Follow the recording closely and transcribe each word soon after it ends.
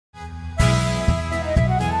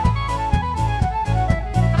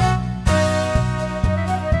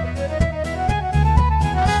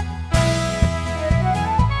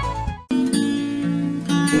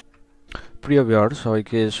প্রিয় ভিউয়ার,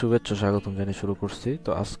 সবাইকে শুভেচ্ছা স্বাগতম জানিয়ে শুরু করছি। তো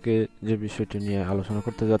আজকে যে বিষয়টি নিয়ে আলোচনা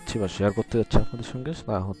করতে যাচ্ছি বা শেয়ার করতে যাচ্ছি আপনাদের সঙ্গে,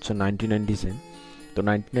 তা হচ্ছে 99 ডিজাইন। তো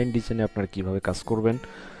 99 ডিজাইনে আপনারা কিভাবে কাজ করবেন,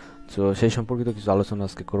 তো সেই সম্পর্কিত কিছু আলোচনা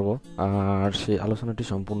আজকে করব। আর সেই আলোচনাটি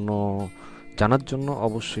সম্পূর্ণ জানার জন্য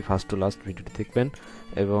অবশ্যই ফার্স্ট টু লাস্ট ভিডিওটি দেখবেন,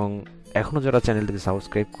 এবং এখনও যারা চ্যানেলটিকে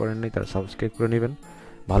সাবস্ক্রাইব করেননি তারা সাবস্ক্রাইব করে নেবেন।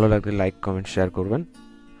 ভালো লাগলে লাইক কমেন্ট শেয়ার করবেন।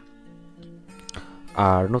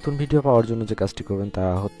 আর নতুন ভিডিও পাওয়ার জন্য যে কাজটি করবেন তা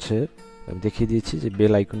হচ্ছে, আমি দেখিয়ে দিয়েছি যে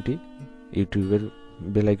বেল আইকনটি, ইউটিউবের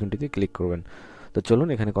বেল আইকনটিতে ক্লিক করবেন। তো চলুন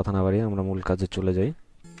এখানে কথা না বাড়িয়ে আমরা মূল কাজে চলে যাই।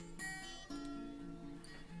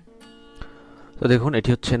 তো দেখুন, এটি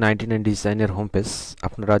হচ্ছে 99 ডিজাইনের হোম পেজ।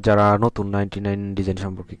 আপনারা যারা নতুন 99 ডিজাইন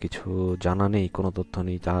সম্পর্কে কিছু জানা নেই, কোনো তথ্য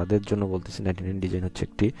নেই, তাদের জন্য বলতেছি 99 ডিজাইন হচ্ছে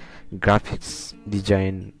একটি গ্রাফিক্স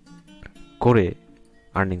ডিজাইন করে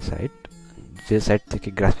আর্নিং সাইট, যে সাইট থেকে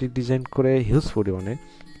গ্রাফিক ডিজাইন করে হিউজ পরিমাণে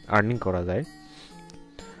আর্নিং করা যায়,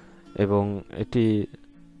 এবং এটি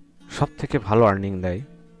সব থেকে ভালো আর্নিং দেয়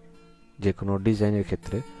যে কোনো ডিজাইনের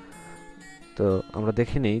ক্ষেত্রে। তো আমরা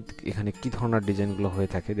দেখে নেই এখানে কি ধরনের ডিজাইনগুলো হয়ে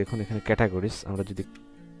থাকে। দেখুন এখানে ক্যাটাগরিজ, আমরা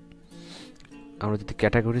যদি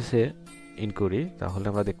ক্যাটাগরিজে ইন করি তাহলে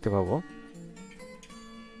আমরা দেখতে পাবো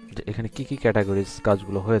যে এখানে কি কি ক্যাটাগরিজ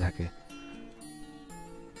কাজগুলো হয়ে থাকে।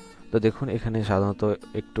 তো দেখুন এখানে সাধারণত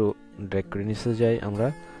একটু ড্র্যাগ করে নিচে যাই আমরা।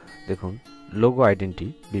 দেখুন লোগো আইডেন্টি,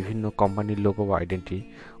 বিভিন্ন কোম্পানির লোগো বা identity,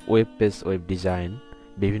 web page web design,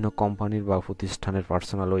 বিভিন্ন কোম্পানির বা প্রতিষ্ঠানের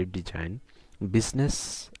personal web design, business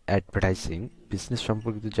advertising, business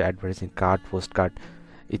সম্পর্কিত যে অ্যাডভার্টাইজিং কার্ড, পোস্ট কার্ড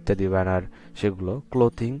ইত্যাদি, ব্যানার, সেগুলো,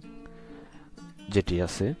 ক্লোথিং যেটি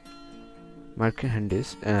আছে, মার্কেট হ্যান্ডিস,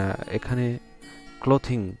 এখানে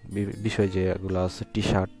ক্লোথিং বিষয় যেগুলো আছে, টি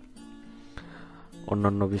শার্ট,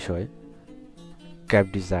 অন্যান্য বিষয়, ক্যাপ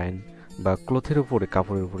ডিজাইন বা ক্লোথের উপরে,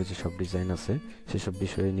 কাপড়ের উপরে যেসব ডিজাইন আছে সেসব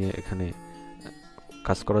বিষয় নিয়ে এখানে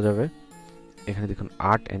কাজ করা যাবে। এখানে দেখুন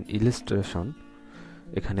আর্ট অ্যান্ড ইলাস্ট্রেশন,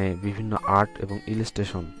 এখানে বিভিন্ন আর্ট এবং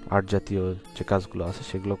ইলাস্ট্রেশন, আর্ট জাতীয় যে কাজগুলো আছে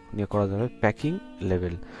সেগুলো নিয়ে করা যাবে। প্যাকিং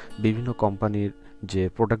লেভেল, বিভিন্ন কোম্পানির যে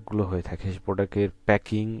প্রোডাক্টগুলো হয়ে থাকে সেই প্রোডাক্টের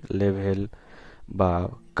প্যাকিং লেভেল বা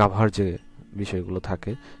কাভার যে বিষয়গুলো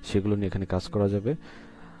থাকে সেগুলো নিয়ে এখানে কাজ করা যাবে।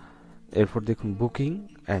 এরপর দেখুন বুকিং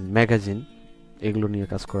অ্যান্ড ম্যাগাজিন, এগুলো নিয়ে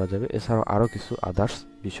কাজ করা যাবে। এছাড়াও আরও কিছু আদার্স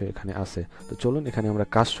বিষয় এখানে আছে। তো চলুন এখানে আমরা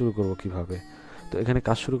কাজ শুরু করব কিভাবে। তো এখানে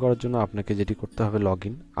কাজ শুরু করার জন্য আপনাকে যেটি করতে হবে log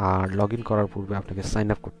in, R log in করার পূর্বে আপনাকে সাইন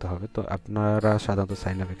আপ করতে হবে। তো আপনারা সাধারণত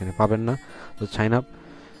সাইন আপ এখানে পাবেন না। তো সাইন আপ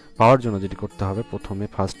পাওয়ার জন্য যেটি করতে হবে, প্রথমে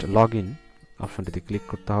ফার্স্ট লগ ইন অপশনটিতে ক্লিক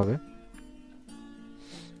করতে হবে,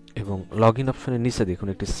 এবং লগ ইন অপশনের নিচে দেখুন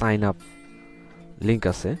একটি সাইন আপ লিঙ্ক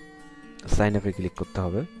আছে, সাইন আপে ক্লিক করতে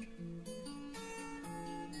হবে।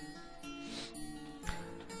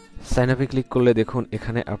 সাইন আপে ক্লিক করলে দেখুন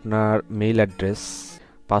এখানে আপনার মেইল অ্যাড্রেস,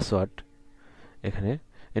 পাসওয়ার্ড এখানে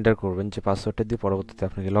এন্টার করবেন, যে পাসওয়ার্ডটা দিয়ে পরবর্তীতে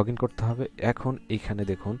আপনাকে লগ ইন করতে হবে। এখন এখানে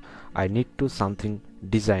দেখুন I need to something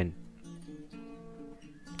design,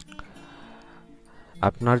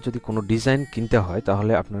 আপনার যদি কোনো ডিজাইন কিনতে হয়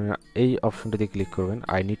তাহলে আপনারা এই অপশনটিতে ক্লিক করবেন,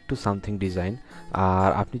 I need to something design. আর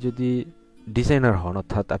আপনি যদি ডিজাইনার হন,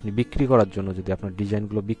 অর্থাৎ আপনি বিক্রি করার জন্য, যদি আপনার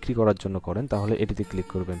ডিজাইনগুলো বিক্রি করার জন্য করেন তাহলে এটিতে ক্লিক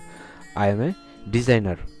করবেন, আই এম এ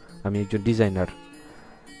ডিজাইনার, আমি একজন ডিজাইনার।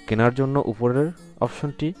 কেনার জন্য উপরের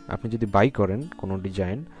অপশনটি, আপনি যদি বাই করেন কোনো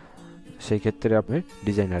ডিজাইন সেই ক্ষেত্রে আপনি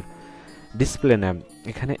ডিজাইনার। ডিসপ্লে নেম,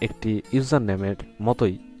 এখানে একটি ইউজার নেমের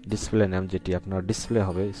মতোই ডিসপ্লে নেম যেটি আপনার ডিসপ্লে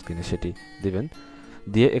হবে স্ক্রিনে সেটি দিবেন,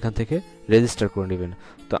 দিয়ে এখান থেকে রেজিস্টার করে নেবেন।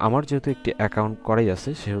 তো আমার যেহেতু একটি অ্যাকাউন্ট করাই আছে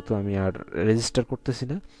সেহেতু আমি আর রেজিস্টার করতেছি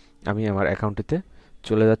না, আমি আমার অ্যাকাউন্টটিতে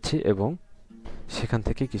চলে যাচ্ছি এবং সেখান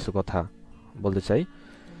থেকে কিছু কথা বলতে চাই।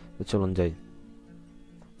 তো চলুন যাই।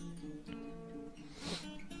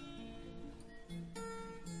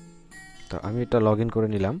 তো আমি এটা লগ ইন করে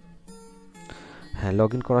নিলাম। হ্যাঁ,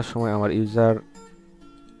 লগ ইন করার সময় আমার ইউজার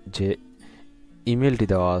যে ইমেলটি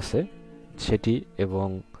দেওয়া আছে সেটি এবং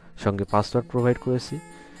সঙ্গে পাসওয়ার্ড প্রোভাইড করেছি,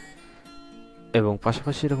 এবং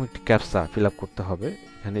পাশাপাশি এরকম একটি ক্যাপচা ফিল আপ করতে হবে।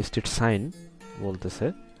 এখানে স্টেট সাইন বলতেছে,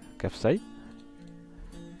 ক্যাপচাই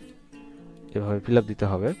এভাবে ফিল আপ দিতে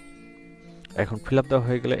হবে। এখন ফিল আপ দেওয়া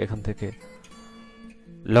হয়ে গেলে এখান থেকে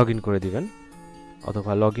লগ ইন করে দিবেন,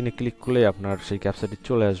 অথবা লগ ইনে ক্লিক করলে আপনার সেই ক্যাপচাটি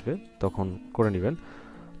চলে আসবে, তখন করে নেবেন।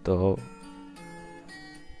 তো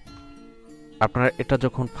আপনারা এটা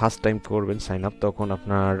যখন ফার্স্ট টাইম করবেন সাইন আপ, তখন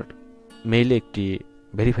আপনার মেইলে একটি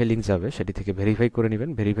ভেরিফাই লিঙ্ক যাবে, সেটি থেকে ভেরিফাই করে নেবেন।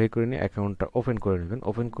 ভেরিফাই করে নিয়ে অ্যাকাউন্টটা ওপেন করে নেবেন।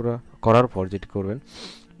 ওপেন করার পর যেটি করবেন,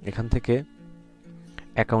 এখান থেকে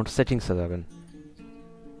অ্যাকাউন্ট সেটিংসে যাবেন।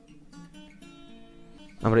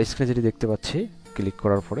 আমরা স্ক্রিনে যেটি দেখতে পাচ্ছি, ক্লিক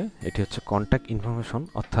করার পরে এটি হচ্ছে কন্ট্যাক্ট ইনফরমেশন,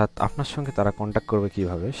 অর্থাৎ আপনার সঙ্গে তারা কন্ট্যাক্ট করবে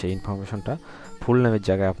কিভাবে সেই ইনফরমেশনটা। ফুল নেমের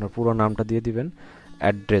জায়গায় আপনার পুরো নামটা দিয়ে দিবেন,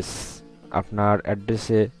 অ্যাড্রেস আপনার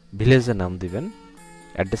অ্যাড্রেসে ভিলেজের নাম দিবেন।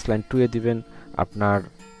 অ্যাড্রেস লাইন 2 এ দিবেন আপনার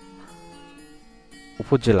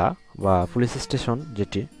উপজেলা বা পুলিশ স্টেশন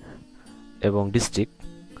যেটি এবং ডিস্ট্রিক্ট।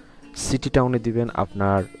 সিটি টাউনে দিবেন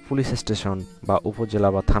আপনার পুলিশ স্টেশন বা উপজেলা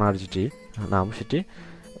বা থানার যেটি নাম সেটি,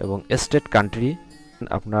 এবং স্টেট কান্ট্রি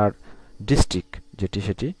আপনার ডিস্ট্রিক্ট যেটি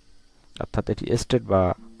সেটি, অর্থাৎ এটি স্টেট বা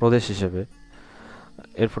প্রদেশ হিসেবে।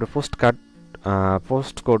 এরপরে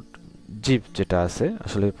পোস্ট কোড জিপ যেটা আছে,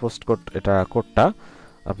 আসলে পোস্ট কোড এটা কোডটা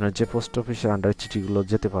আপনার যে পোস্ট অফিসের আন্ডারে চিঠিগুলো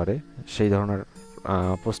যেতে পারে সেই ধরনের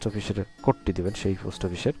পোস্ট অফিসের কোডটি দিবেন, সেই পোস্ট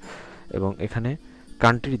অফিসের। এবং এখানে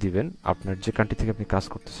কান্ট্রি দিবেন, আপনার যে কান্ট্রি থেকে আপনি কাজ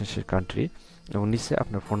করতেছেন সেই কান্ট্রি, এবং নিচে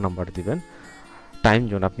আপনার ফোন নাম্বার দিবেন। টাইম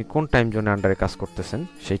জোন, আপনি কোন টাইম জোনের আন্ডারে কাজ করতেছেন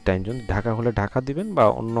সেই টাইম জোন, ঢাকা হলে ঢাকা দিবেন বা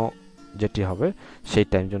অন্য যেটি হবে সেই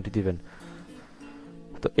টাইম জোনটি দিবেন।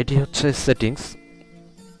 তো এটি হচ্ছে সেটিংস।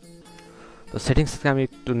 তো সেটিংস থেকে আমি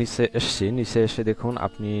একটু নিচে এসেছি, নিচে এসে দেখুন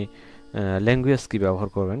আপনি ল্যাঙ্গুয়েজ কি ব্যবহার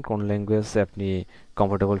করবেন, কোন ল্যাঙ্গুয়েজে আপনি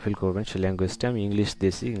কমফোর্টেবল ফিল করবেন সেই ল্যাঙ্গুয়েজটি আমি ইংলিশ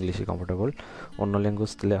দিয়েছি, ইংলিশে কমফোর্টেবল। অন্য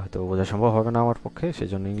ল্যাঙ্গুয়েজ দিলে হয়তো বোঝা সম্ভব হবে না আমার পক্ষে, সেই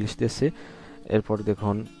জন্য ইংলিশ দিয়েছি। এরপর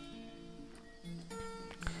দেখুন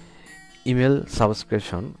email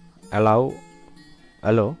subscription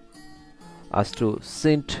allow us to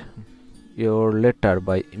send your letter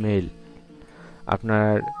by email।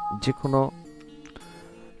 আপনার যে কোনো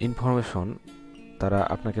ইনফরমেশন তারা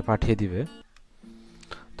আপনাকে পাঠিয়ে দিবে,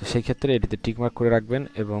 তো সেই ক্ষেত্রে এটিতে টিকমার্ক করে রাখবেন।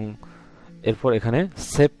 এবং এরপর এখানে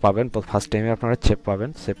সেভ পাবেন, ফার্স্ট টাইমে আপনারা সেভ পাবেন,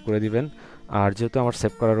 সেভ করে দিবেন। আর যেহেতু আমার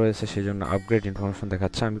সেভ করা রয়েছে সেই জন্য আপগ্রেড ইনফরমেশন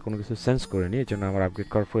দেখাচ্ছে, আমি কোনো কিছু চেঞ্জ করিনি, এই জন্য আমার আপগ্রেড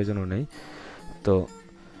করার প্রয়োজনও নেই। তো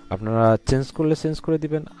আপনারা চেঞ্জ করলে চেঞ্জ করে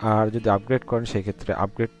দিবেন, আর যদি আপগ্রেড করেন সেই ক্ষেত্রে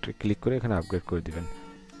আপগ্রেড ক্লিক করে এখানে আপগ্রেড করে দিবেন।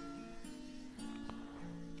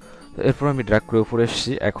 এরপর আমি ড্র্যাগ করে উপরে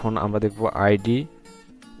এসেছি। এখন আমরা দেখব আইডি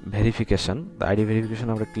ভেরিফিকেশন। আইডি ভেরিফিকেশন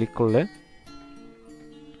আমরা ক্লিক করলে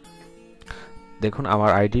দেখুন আমার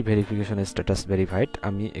আইডি ভেরিফিকেশন স্ট্যাটাস ভেরিফাইড,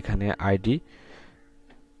 আমি এখানে আইডি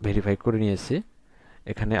ভেরিফাই করে নিয়েছি।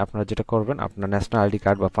 এখানে আপনারা যেটা করবেন, আপনার ন্যাশনাল আইডি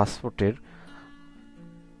কার্ড বা পাসপোর্টের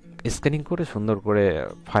স্ক্যানিং করে সুন্দর করে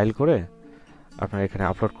ফাইল করে আপনারা এখানে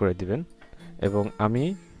আপলোড করে দিবেন। এবং আমি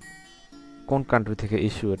কোন কান্ট্রি থেকে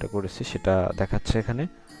ইস্যু এটা করেছি সেটা দেখাচ্ছে এখানে,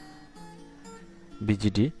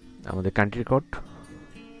 বিজিডি আমাদের কান্ট্রি কোড।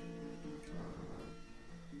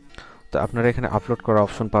 তো আপনারা এখানে আপলোড করার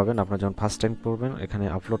অপশন পাবেন, আপনারা যখন ফার্স্ট টাইম করবেন এখানে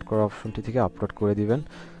আপলোড করার অপশনটি থেকে আপলোড করে দিবেন।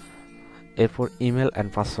 এরপর ইমেল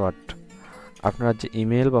অ্যান্ড পাসওয়ার্ড, আপনারা যে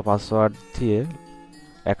ইমেল বা পাসওয়ার্ড দিয়ে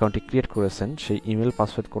অ্যাকাউন্টটি ক্রিয়েট করেছেন সেই ইমেল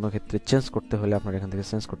পাসওয়ার্ড কোনো ক্ষেত্রে চেঞ্জ করতে হলে আপনারা এখান থেকে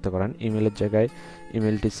চেঞ্জ করতে পারেন। ইমেলের জায়গায়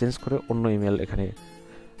ইমেলটি চেঞ্জ করে অন্য ইমেল এখানে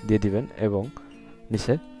দিয়ে দিবেন এবং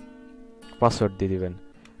নিচে পাসওয়ার্ড দিয়ে দিবেন।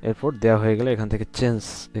 এরপর দেওয়া হয়ে গেলে এখান থেকে চেঞ্জ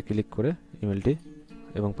এ ক্লিক করে ইমেলটি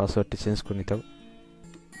এবং পাসওয়ার্ডটি চেঞ্জ করে নিতে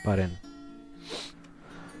পারেন।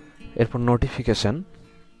 এরপর নোটিফিকেশন,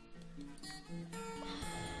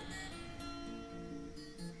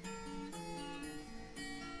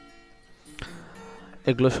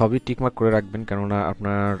 এগুলো সবই টিকমার্ক করে রাখবেন, কেননা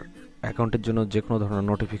আপনার অ্যাকাউন্টের জন্য যে কোনো ধরনের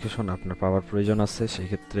নোটিফিকেশন আপনার পাওয়ার প্রয়োজন আছে, সেই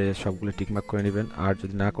ক্ষেত্রে সবগুলো টিকমার্ক করে নেবেন। আর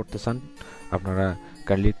যদি না করতে চান আপনারা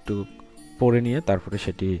কাইন্ডলি একটু পড়ে নিয়ে তারপরে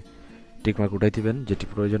সেটি টিকমার্ক উঠাই দিবেন যেটি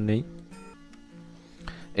প্রয়োজন নেই।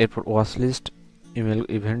 এরপর ওয়াচ লিস্ট ইমেল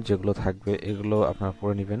ইভেন্ট যেগুলো থাকবে এগুলো আপনারা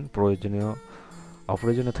পড়ে নেবেন, প্রয়োজনীয়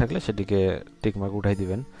অপ্রয়োজনীয় থাকলে সেটিকে টিকমার্ক উঠাই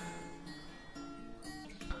দিবেন।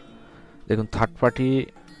 দেখুন থার্ড পার্টি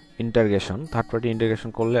ইন্টারগ্রেশন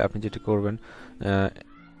করলে আপনি যেটি করবেন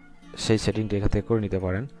সেই সেটিংটি এখান থেকে করে নিতে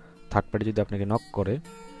পারেন। থার্ড পার্টি যদি আপনাকে নক করে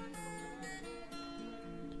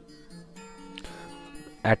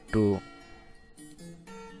অ্যাড টু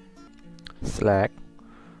স্ল্যাক,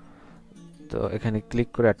 তো এখানে ক্লিক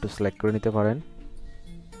করে অ্যাড টু স্ল্যাক করে নিতে পারেন।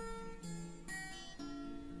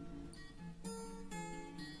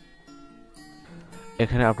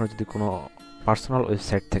 এখানে আপনার যদি কোনো পার্সোনাল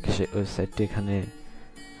ওয়েবসাইট থেকে সেই ওয়েবসাইটটি এখানে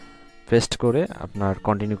পেস্ট করে আপনার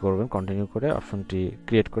কন্টিনিউ করবেন, কন্টিনিউ করে অপশনটি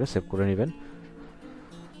ক্রিয়েট করে সেভ করে নেবেন।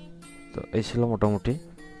 তো এই ছিল মোটামুটি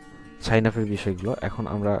সাইন আপের বিষয়গুলো। এখন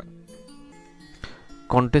আমরা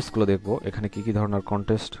কন্টেস্টগুলো দেখব, এখানে কি কি ধরনের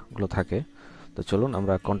কন্টেস্টগুলো থাকে। তো চলুন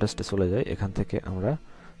আমরা কন্টেস্টে চলে যাই। এখান থেকে আমরা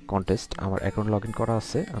কন্টেস্ট, আমার অ্যাকাউন্ট লগ ইন করা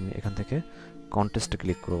আছে, আমি এখান থেকে কন্টেস্টে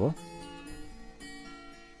ক্লিক করব।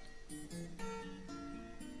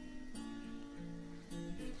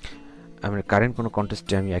 আমার কারেন্ট কোনো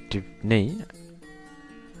কন্টেস্টে আমি অ্যাক্টিভ নেই,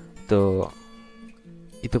 তো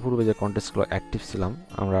ইতিপূর্বে যে কন্টেস্টগুলো অ্যাক্টিভ ছিলাম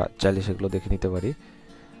আমরা চাইলে সেগুলো দেখে নিতে পারি।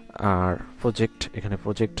 আর প্রজেক্ট, এখানে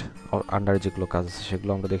প্রজেক্ট আন্ডারে যেগুলো কাজ আছে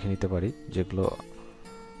সেগুলো আমরা দেখে নিতে পারি, যেগুলো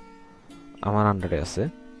আমার আন্ডারে আছে।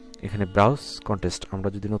 এখানে ব্রাউজ কন্টেস্ট, আমরা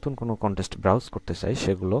যদি নতুন কোনো কন্টেস্ট ব্রাউজ করতে চাই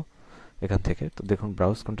সেগুলো এখান থেকে, তো দেখুন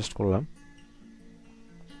ব্রাউজ কন্টেস্ট করলাম।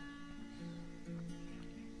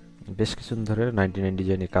 বেশ কিছুদিন ধরে 99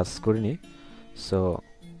 ডিজাইনে কাজ করিনি, সো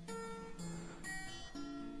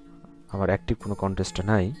আমার অ্যাক্টিভ কোনো কন্টেস্ট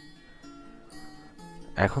নাই।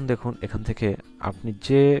 এখন দেখুন এখান থেকে আপনি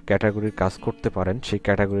যে ক্যাটাগরির কাজ করতে পারেন সেই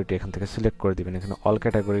ক্যাটাগরিটি এখান থেকে সিলেক্ট করে দিবেন। এখানে অল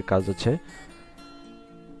ক্যাটাগরির কাজ হচ্ছে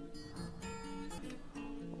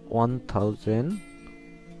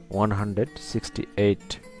 1168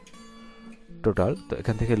 টোটাল। তো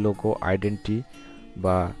এখান থেকে লোগো, আইডেন্টি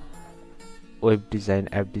বা ওয়েব ডিজাইন,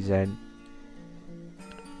 অ্যাপ ডিজাইন,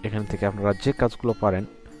 এখান থেকে আপনারা যে কাজগুলো পারেন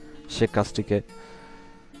সে কাজটিকে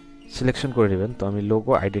সিলেকশন করে নেবেন। তো আমি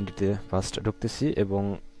লোগো আইডেন্টিতে ফার্স্ট ঢুকতেছি এবং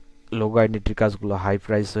লোগো আইডেন্টির কাজগুলো হাই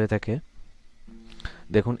প্রাইস হয়ে থাকে।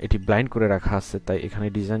 দেখুন এটি ব্লাইন্ড করে রাখা আছে, তাই এখানে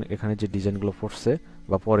ডিজাইন, এখানে যে ডিজাইনগুলো পড়ছে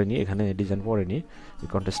বা পড়েনি, এখানে ডিজাইন পড়েনি এই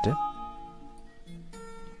কন্টেস্টে।